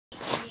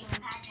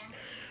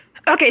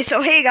Okay,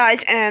 so hey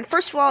guys, and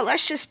first of all,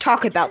 let's just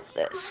talk about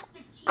this.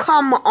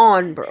 Come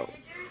on, bro.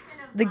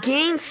 The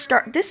game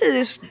start. This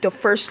is the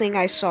first thing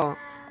I saw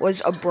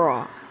was a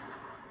bra.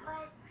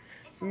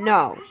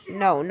 No,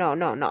 no, no,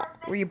 no, no.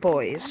 We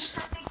boys.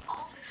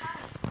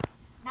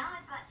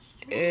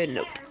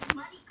 Nope.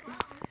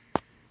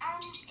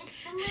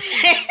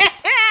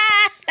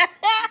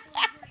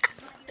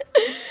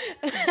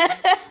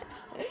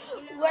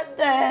 What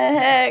the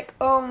heck?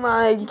 Oh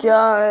my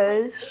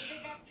gosh.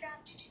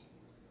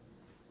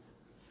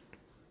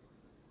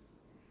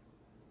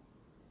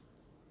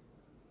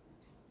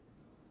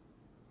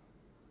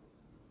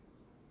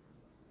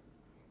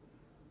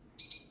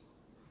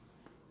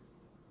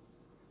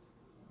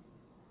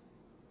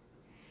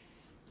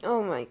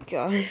 Oh my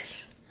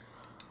gosh.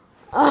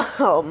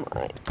 Oh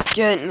my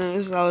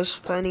goodness, that was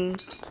funny.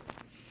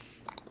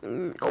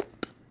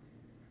 Nope.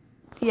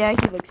 Yeah,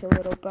 he looks a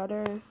little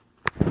better.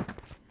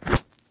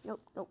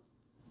 Nope, nope.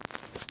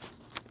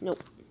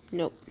 Nope,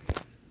 nope.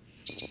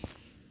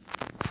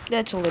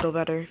 That's a little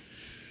better.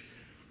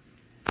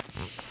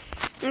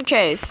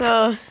 Okay,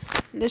 so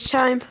this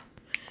time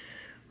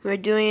we're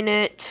doing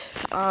it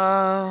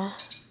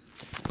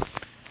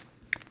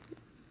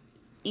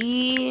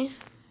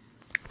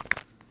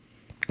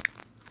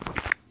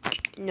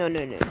no,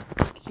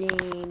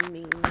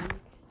 gaming,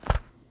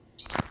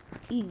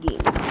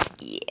 e-gaming,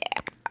 yeah.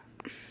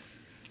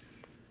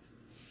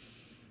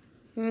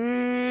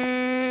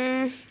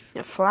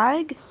 A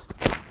flag,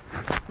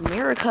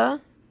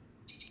 America,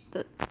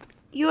 the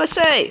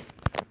USA.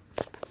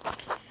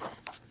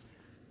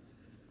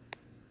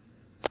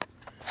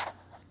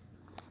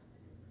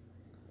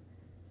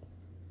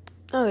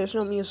 Oh, there's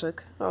no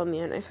music. Oh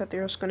man, I thought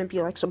there was gonna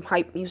be like some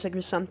hype music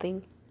or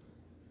something.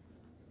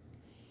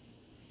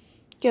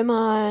 Come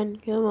on,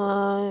 come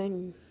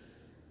on.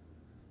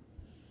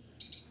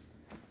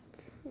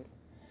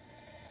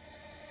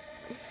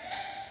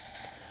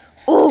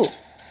 Oh!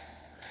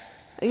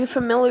 Are you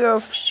familiar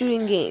with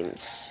shooting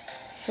games?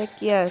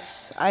 Heck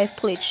yes. I've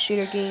played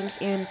shooter games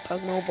in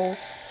PUBG Mobile.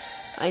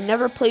 I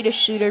never played a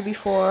shooter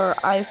before.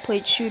 I've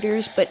played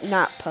shooters, but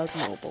not PUBG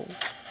Mobile.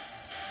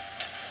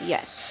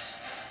 Yes.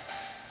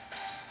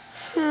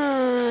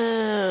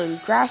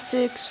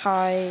 Graphics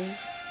high.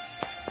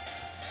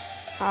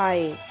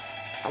 High.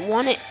 I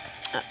want it.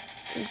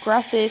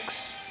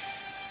 Graphics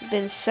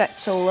been set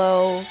to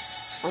low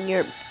on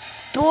your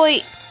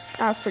boy.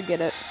 Ah, forget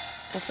it.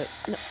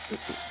 No.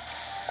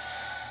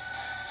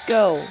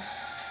 Go.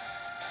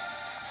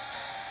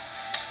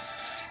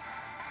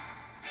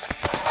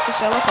 Is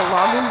that like a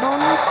login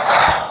bonus?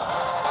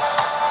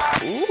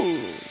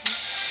 Ooh.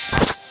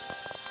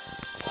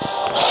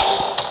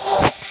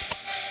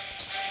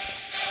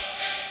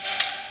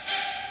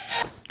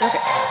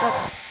 Okay.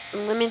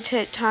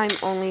 Limited time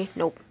only.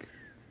 Nope.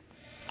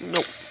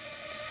 Nope.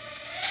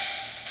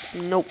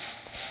 Nope.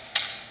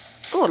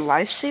 Oh, a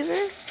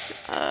lifesaver?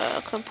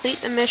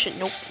 Complete the mission.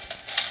 Nope.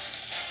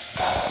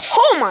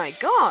 Oh my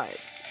god.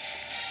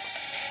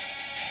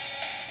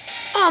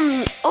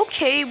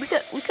 Okay, we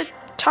could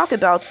talk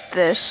about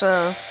this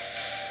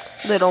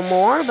little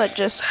more, but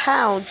just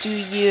how do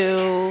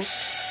you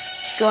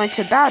go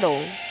into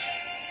battle?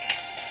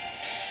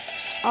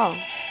 Oh.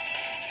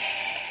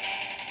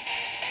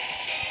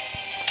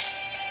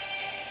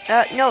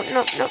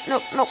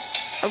 No.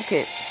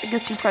 Okay, I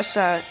guess you press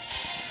that.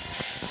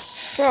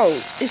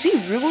 Bro, is he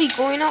really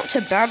going out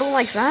to battle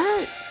like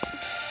that?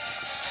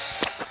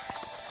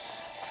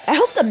 I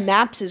hope the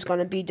maps is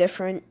gonna be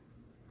different.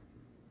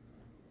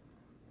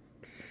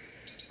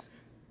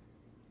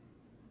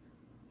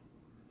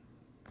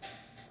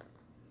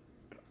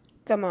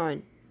 Come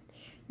on.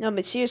 No,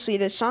 but seriously,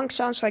 this song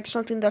sounds like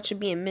something that should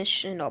be a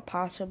Mission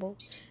Impossible.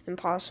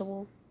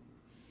 Impossible.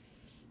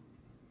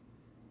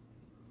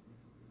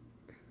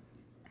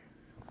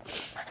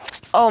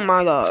 Oh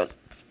my god.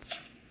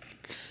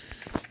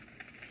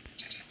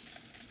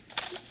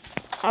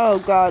 Oh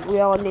god,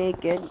 we all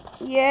naked.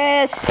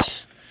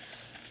 Yes!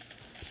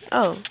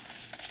 Oh.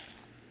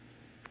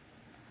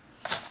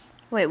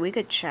 Wait, we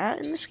could chat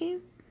in this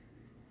game?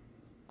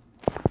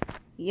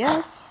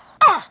 Yes.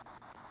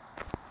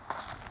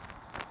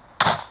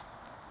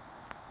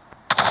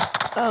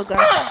 Oh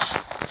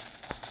gosh.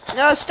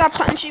 No, stop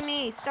punching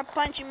me! Stop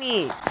punching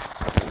me!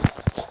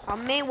 I'll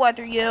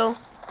Mayweather you.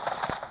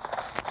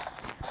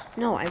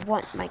 No, I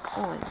want mic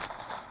on.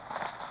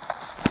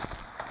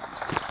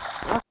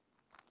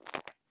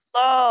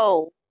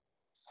 Oh.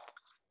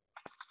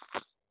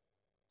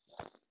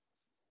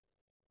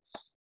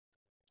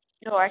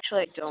 No,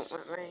 actually, I don't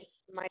want my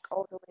mic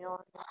all the way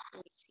on.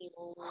 Team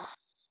only.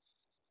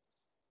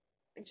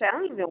 Actually, I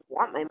don't even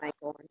want my mic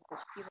on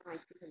because people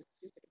might think I'm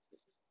stupid.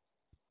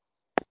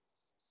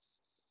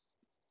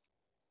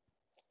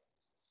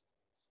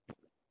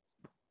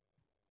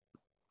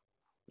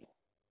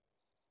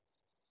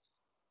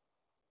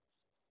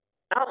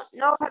 I don't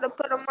know how to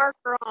put a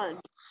marker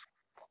on.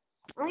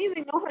 I don't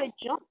even know how to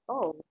jump.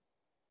 Oh,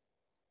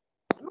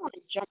 I don't want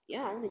to jump.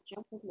 Yeah, I want to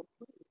jump with my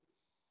feet.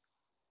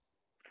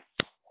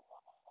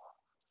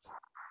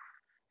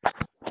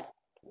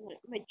 I'm gonna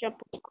might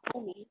jump with my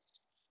homies.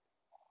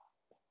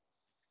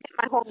 It's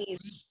my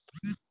homies.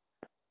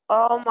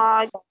 Oh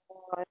my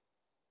god.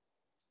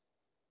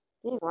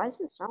 Dang, why does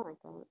it sound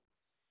like that?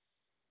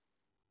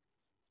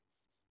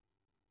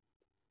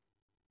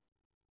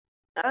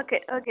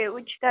 Okay, okay,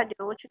 what you gotta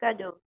do? What you gotta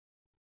do?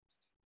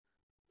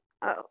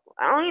 I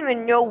don't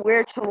even know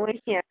where to look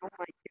at. Oh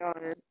my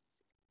god.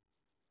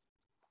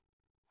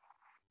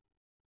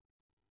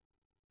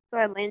 Do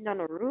I land on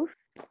a roof?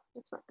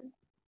 That's not...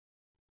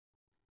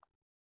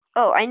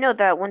 Oh, I know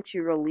that once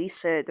you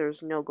release it,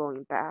 there's no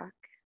going back.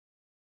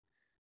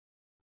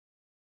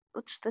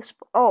 What's this?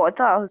 Oh, I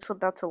thought I was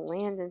about to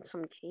land in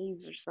some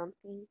caves or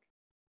something.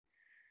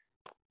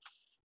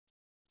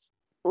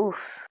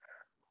 Oof.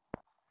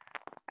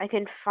 I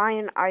can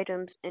find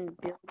items in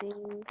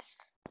buildings.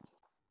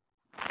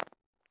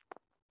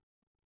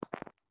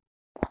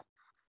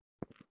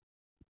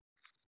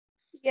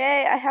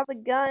 Yay, I have a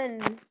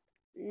gun.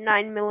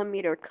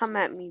 9mm. Come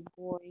at me,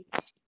 boy.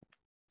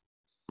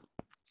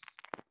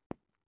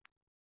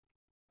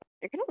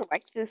 You're gonna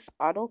like this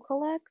auto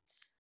collect?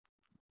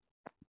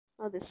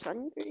 Oh, the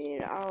sun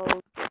grenade?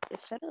 I'll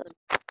set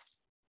up.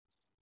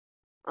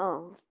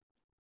 Oh.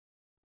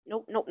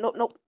 Nope, nope, nope,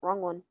 nope. Wrong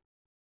one.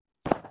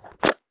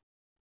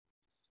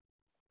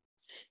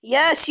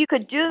 Yes, you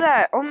could do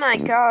that. Oh my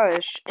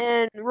gosh.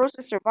 In Rules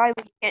of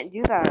Survival, you can't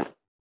do that.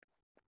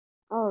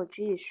 Oh,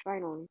 geez,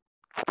 finally.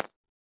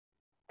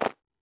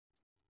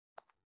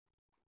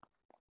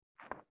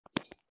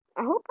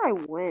 I hope I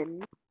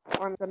win.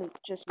 Or I'm gonna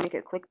just make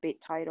a clickbait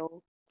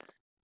title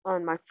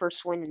on my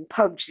first win in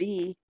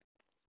PUBG.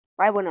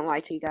 I wouldn't lie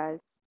to you guys.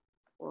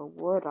 Or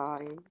would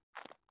I?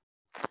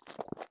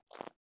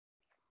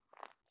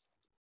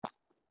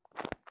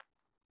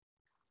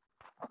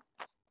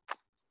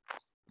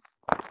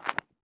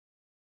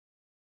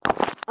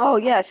 Oh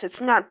yes,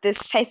 it's not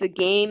this type of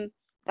game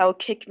that will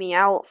kick me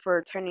out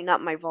for turning up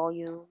my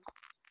volume.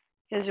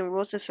 Because in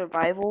Rules of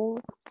Survival,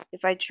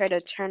 if I try to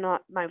turn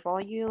up my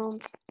volume,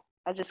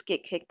 I'll just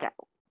get kicked out.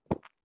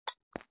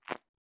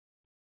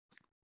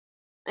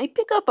 I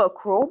pick up a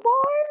crowbar?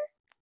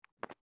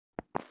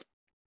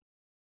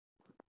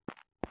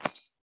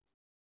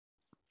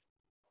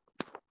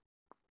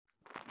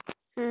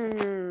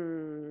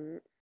 Hmm.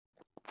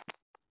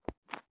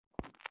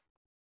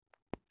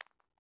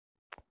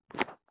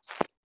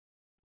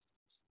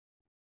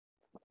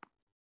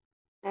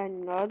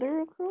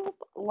 Another crowbar?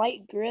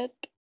 Light grip?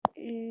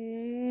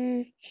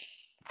 Mm.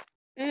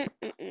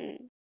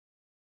 Mm-mm-mm.